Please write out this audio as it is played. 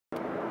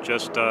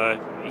Just a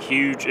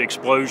huge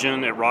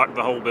explosion. It rocked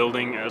the whole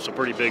building. It's a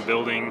pretty big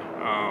building.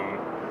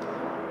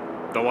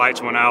 The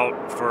lights went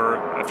out for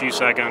a few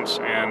seconds,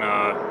 and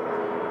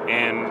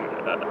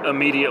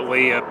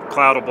immediately a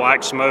cloud of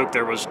black smoke.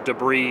 There was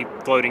debris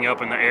floating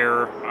up in the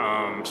air.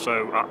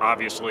 So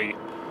obviously,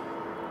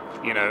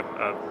 you know,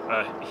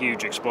 a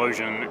huge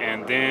explosion.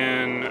 And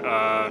then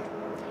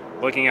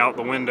looking out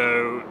the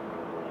window,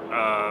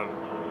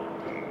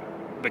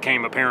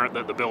 became apparent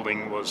that the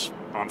building was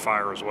on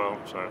fire as well.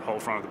 So the whole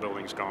front of the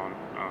building's gone.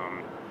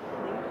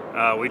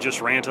 We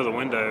just ran to the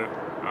window,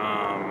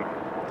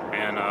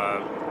 and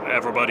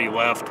everybody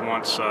left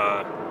once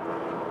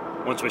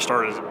we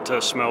started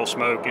to smell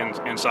smoke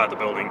inside the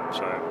building.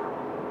 So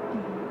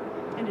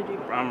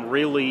I'm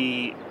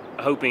really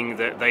hoping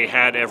that they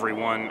had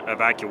everyone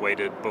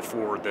evacuated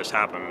before this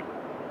happened.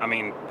 I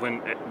mean,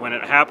 when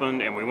it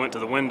happened and we went to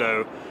the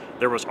window,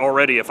 there was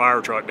already a fire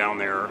truck down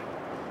there.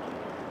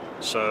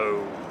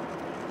 So,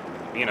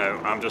 you know,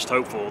 I'm just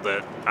hopeful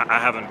that I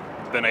haven't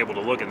been able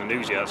to look at the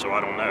news yet, so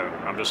I don't know.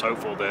 I'm just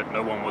hopeful that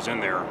no one was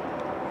in there.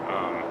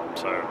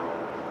 So,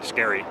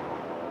 scary.